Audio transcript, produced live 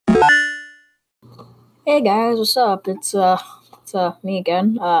Hey guys, what's up? It's me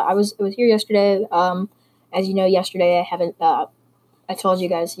again. I was here yesterday. As you know, yesterday I haven't. I told you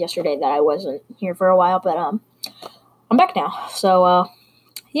guys yesterday that I wasn't here for a while, but I'm back now.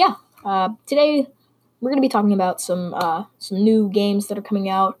 Yeah. Today we're gonna be talking about some new games that are coming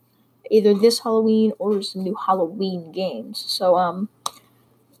out, either this Halloween or some new Halloween games.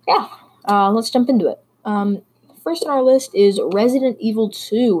 Yeah. Let's jump into it. First on our list is Resident Evil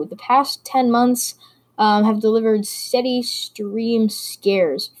 2. The past 10 months have delivered steady stream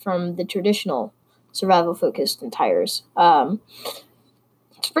scares from the traditional survival focused tires.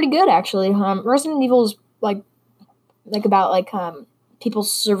 It's pretty good actually. Resident Evil is like about people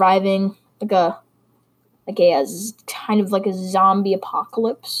surviving kind of like a zombie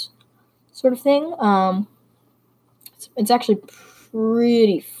apocalypse sort of thing. It's actually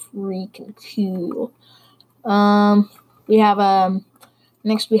pretty freaking cool. Um, we have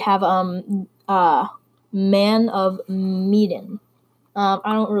next we have Man of Medan. I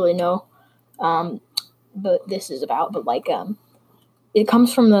don't really know but this is about, but it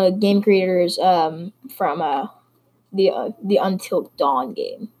comes from the game creators from the Until Dawn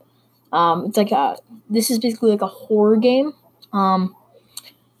game. It's like a This is basically like a horror game. Um,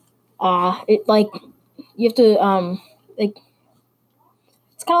 it like you have to like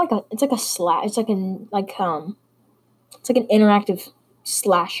it's kind of like a it's like a slash it's like an like it's like an interactive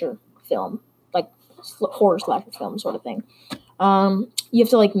slasher film, like horror slasher film sort of thing. You have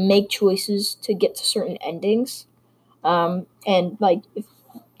to like make choices to get to certain endings. And like if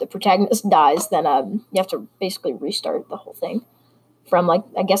the protagonist dies, then you have to basically restart the whole thing from like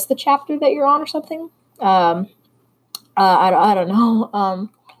I guess the chapter that you're on or something. I don't know.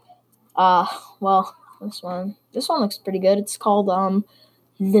 Uh, well, this one looks pretty good. It's called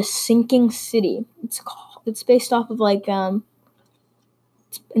The Sinking City. It's based off of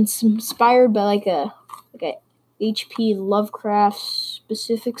it's inspired by like a H.P. Lovecraft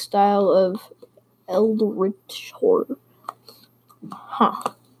specific style of eldritch horror.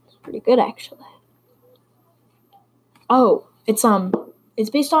 Huh. It's pretty good actually. Oh, it's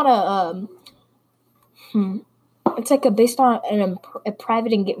based on it's like based on a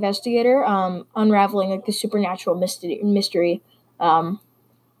private investigator unraveling like the supernatural mystery um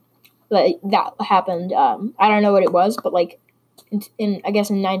that happened. I don't know what it was, but like in I guess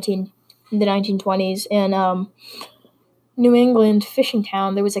in the 1920s in New England fishing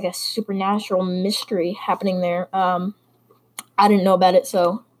town, there was like a supernatural mystery happening there. I didn't know about it,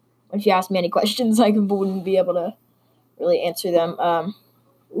 so if you ask me any questions, I wouldn't be able to really answer them.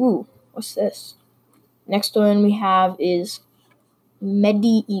 Ooh, what's this? Next one we have is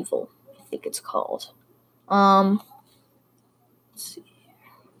Medieval, I think it's called. Um, let's see.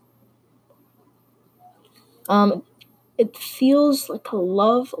 Um, it feels like a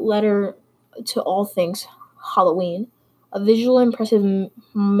love letter to all things Halloween. A visual impressive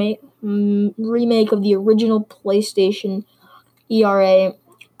remake of the original PlayStation ERA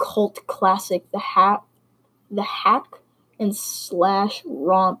cult classic, the hack and slash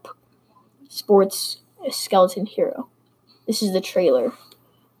romp sports skeleton hero. This is the trailer.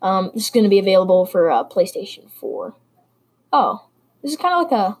 This is going to be available for PlayStation 4. Oh, this is kind of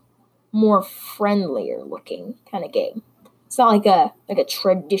like a more friendlier looking kind of game. It's not like a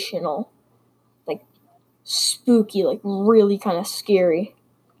traditional like spooky like really kind of scary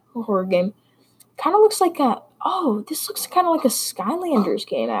horror game. Kind of looks like a this looks kind of like a Skylanders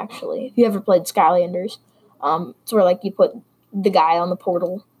game actually. If you ever played Skylanders, it's where like you put the guy on the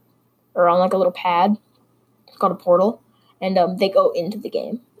portal or on like a little pad. It's called a portal, and they go into the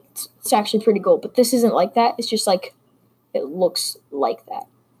game. It's actually pretty cool, but this isn't like that. It's just like it looks like that.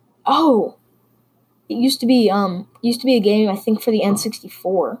 Oh, it used to be a game I think for the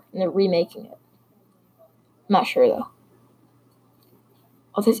N64, and they're remaking it. I'm not sure though.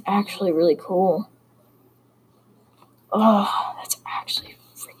 Oh, that's actually really cool. Oh, that's actually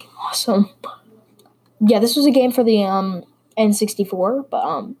freaking awesome. Yeah, this was a game for the N64,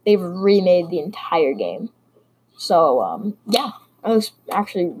 but they've remade the entire game. So yeah, that was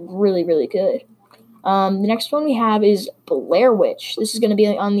actually really really good. The next one we have is Blair Witch. This is going to be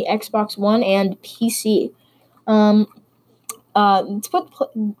on the Xbox One and PC. Um,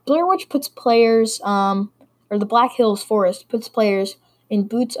 Blair Witch puts players, or the Black Hills Forest puts players in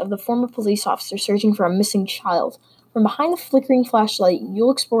boots of the former police officer searching for a missing child. From behind the flickering flashlight,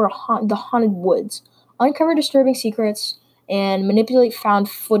 you'll explore the haunted woods, uncover disturbing secrets, and manipulate found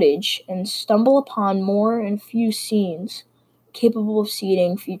footage, and stumble upon more and few scenes capable of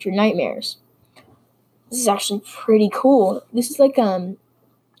seeding future nightmares. This is actually pretty cool. This is like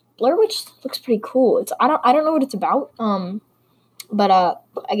Blair Witch looks pretty cool. I don't know what it's about. But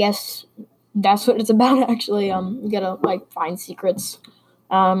I guess That's what it's about, actually. You gotta like find secrets.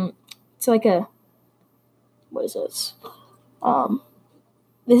 It's like what is this?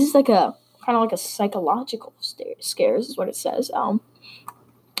 This is like a kind of like a psychological scares is what it says.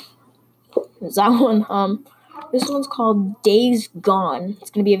 Is that one? This one's called Days Gone.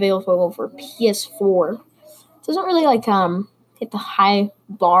 It's gonna be available for PS4. It doesn't really like hit the high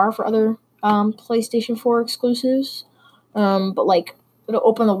bar for other PlayStation 4 exclusives, but like it'll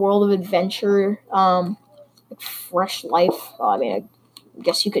open the world of adventure, like fresh life. I mean, I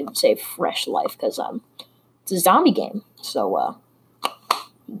guess you could say fresh life because it's a zombie game. So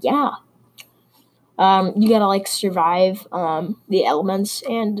yeah. You gotta like survive the elements,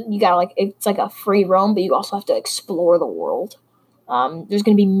 and you gotta like it's like a free roam, but you also have to explore the world. There's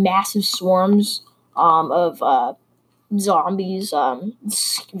gonna be massive swarms of zombies.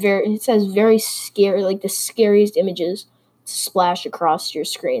 It says very scary, like the scariest images to splash across your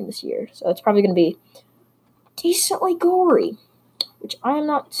screen this year. So it's probably gonna be decently gory, which I am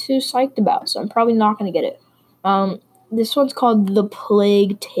not too psyched about. So I'm probably not gonna get it. This one's called The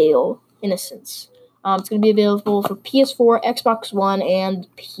Plague Tale: Innocence. It's going to be available for PS4, Xbox One, and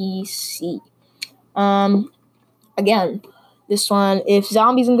PC. Again, this one, if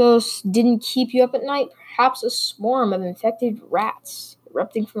zombies and ghosts didn't keep you up at night, perhaps a swarm of infected rats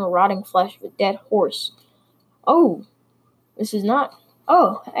erupting from the rotting flesh of a dead horse. Oh, this is not.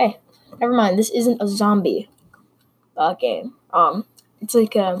 Oh, hey, never mind. This isn't a zombie game. It's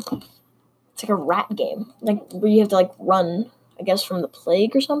like a rat game, like where you have to like run, I guess, from the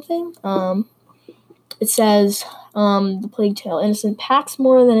plague or something. It says, The Plague Tale: Innocent packs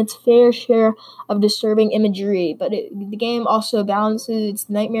more than its fair share of disturbing imagery, but the game also balances its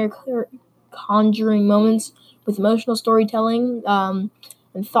nightmare conjuring moments with emotional storytelling and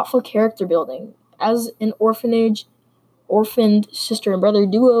thoughtful character building. As an orphaned sister and brother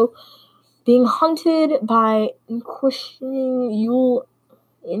duo being hunted by Inquisition,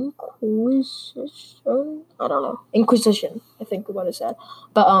 I don't know. Inquisition, I think what it said.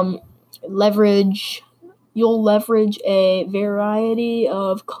 But you'll leverage a variety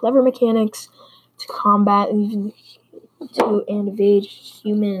of clever mechanics to combat and evade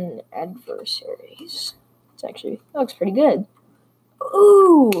human adversaries. It looks pretty good.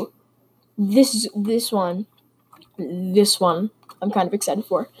 Ooh, this one I'm kind of excited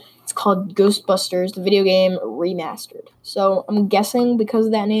for. It's called Ghostbusters, the video game remastered. So I'm guessing because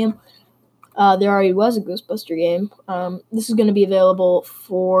of that name, there already was a Ghostbuster game. This is going to be available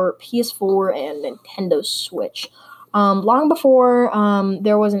for PS4 and Nintendo Switch. Long before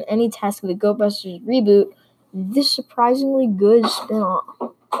there wasn't any task of the Ghostbusters reboot, this surprisingly good spin-off.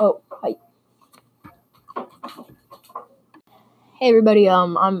 Oh, hi. Hey everybody.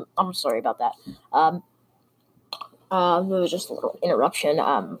 I'm sorry about that. There was just a little interruption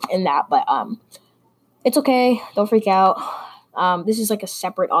in that, but it's okay. Don't freak out. This is like a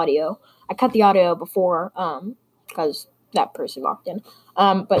separate audio. I cut the audio before because that person walked in.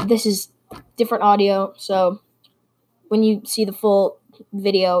 But this is different audio, so when you see the full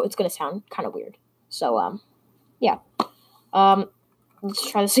video, it's gonna sound kind of weird. So yeah. Let's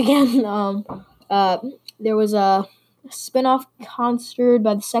try this again. There was a spin-off construed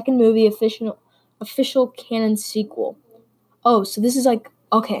by the second movie official canon sequel. Oh, so this is like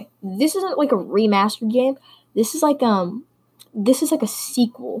okay. This isn't like a remastered game. This is like a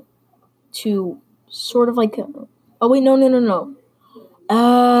sequel to sort of like oh wait, no.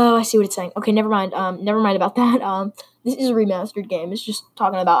 Oh, I see what it's saying. Okay, never mind. Never mind about that. This is a remastered game. It's just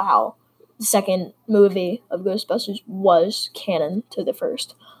talking about how the second movie of Ghostbusters was canon to the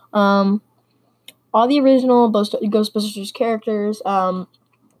first. All the original Ghostbusters characters are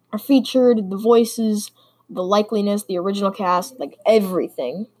featured, the voices, the likeliness, the original cast, like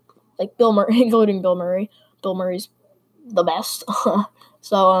everything. Like Bill Murray, including Bill Murray. Bill Murray's the best.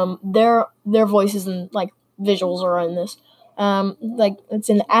 So their voices and like visuals are in this. Like it's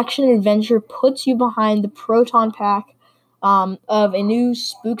an action adventure, puts you behind the proton pack of a new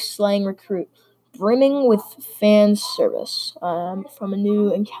spook slaying recruit, brimming with fan service. From a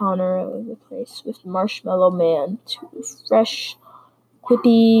new encounter of the place with Marshmallow Man to fresh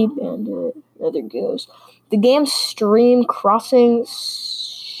quippy bandit other goes. The game's stream crossing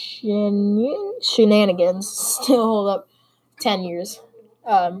shenanigans still hold up 10 years.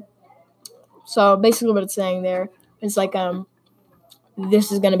 So basically what it's saying there is like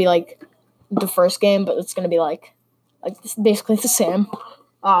this is gonna be like the first game, but it's gonna be like this, basically the same.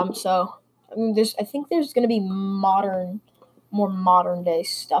 So I mean, I think there's gonna be more modern day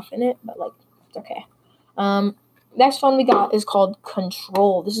stuff in it, but like it's okay. Next one we got is called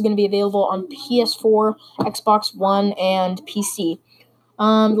Control. This is gonna be available on PS4, Xbox One, and PC.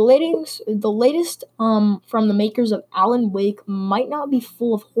 The latest from the makers of Alan Wake might not be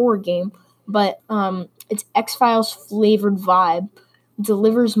full of horror game, but its X-Files flavored vibe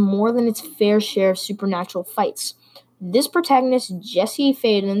delivers more than its fair share of supernatural fights. This protagonist, Jesse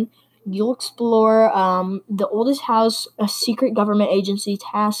Faden, you'll explore the oldest house, a secret government agency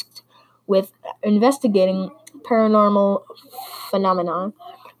tasked with investigating paranormal phenomena,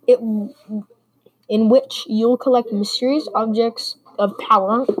 in which you'll collect mysterious objects of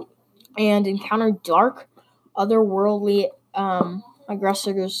power and encounter dark, otherworldly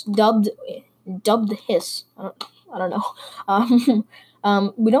aggressors dubbed the Hiss. I don't know.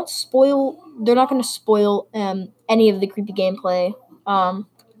 We don't spoil. They're not going to spoil any of the creepy gameplay.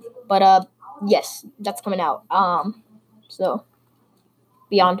 But yes, that's coming out. So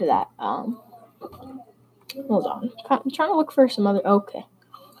beyond to that. Hold on. I'm trying to look for some other. Okay.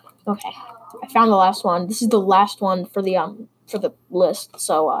 I found the last one. This is the last one for the list.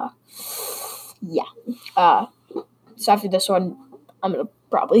 So yeah. So after this one, I'm gonna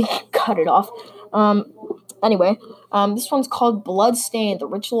probably cut it off. Anyway, this one's called Bloodstained: The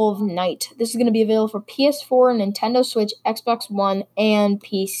Ritual of Night. This is gonna be available for PS4, Nintendo Switch, Xbox One, and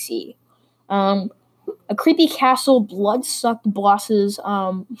PC. A creepy castle, blood-sucked bosses,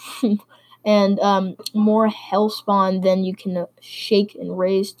 and more hellspawn than you can shake and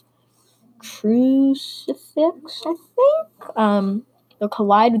raise. Crucifix, I think. They'll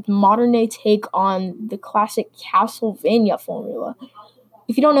collide with modern-day take on the classic Castlevania formula.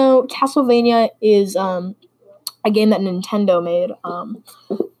 If you don't know, Castlevania is a game that Nintendo made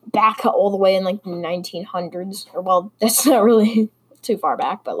back all the way in like the 1900s. Or well, that's not really too far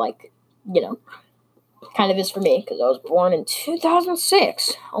back, but like, you know, kind of is for me because I was born in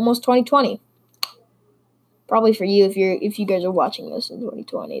 2006, almost 2020. Probably for you if you guys are watching this in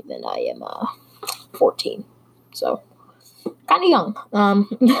 2020, then I am 14, so kind of young.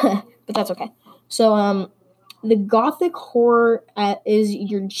 But that's okay. So the gothic horror is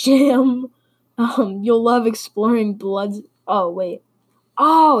your jam. You'll love exploring bloods. Oh wait.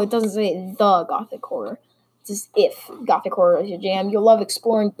 Oh, it doesn't say the gothic horror. It says if gothic horror is your jam. You'll love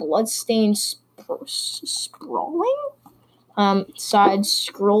exploring bloodstained sprawling,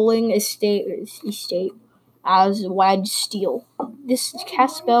 side-scrolling estate as wide steel. This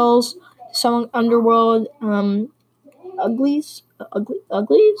cast spells, summon underworld, uglies?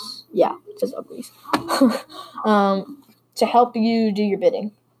 Yeah, it says uglies. To help you do your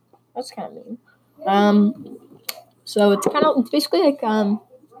bidding. That's kind of mean. So it's basically like,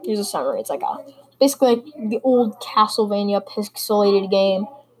 here's a summary. It's like basically like the old Castlevania pixelated game,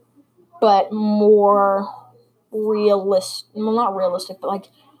 but more realistic. Well, not realistic, but like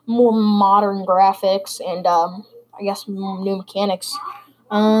more modern graphics and I guess new mechanics.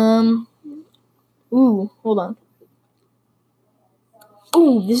 Hold on.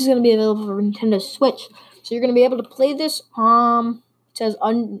 This is gonna be available for Nintendo Switch, so you're gonna be able to play this. It says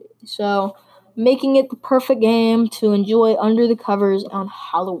so, making it the perfect game to enjoy under the covers on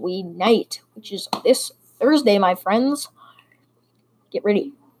Halloween night, which is this Thursday, my friends. Get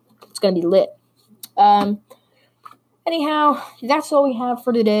ready, it's gonna be lit. Anyhow, that's all we have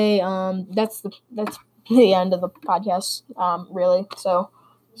for today. That's the end of the podcast. Really. So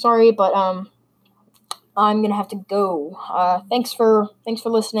sorry, but I'm gonna have to go. Thanks for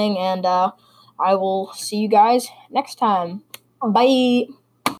listening, and I will see you guys next time. Bye.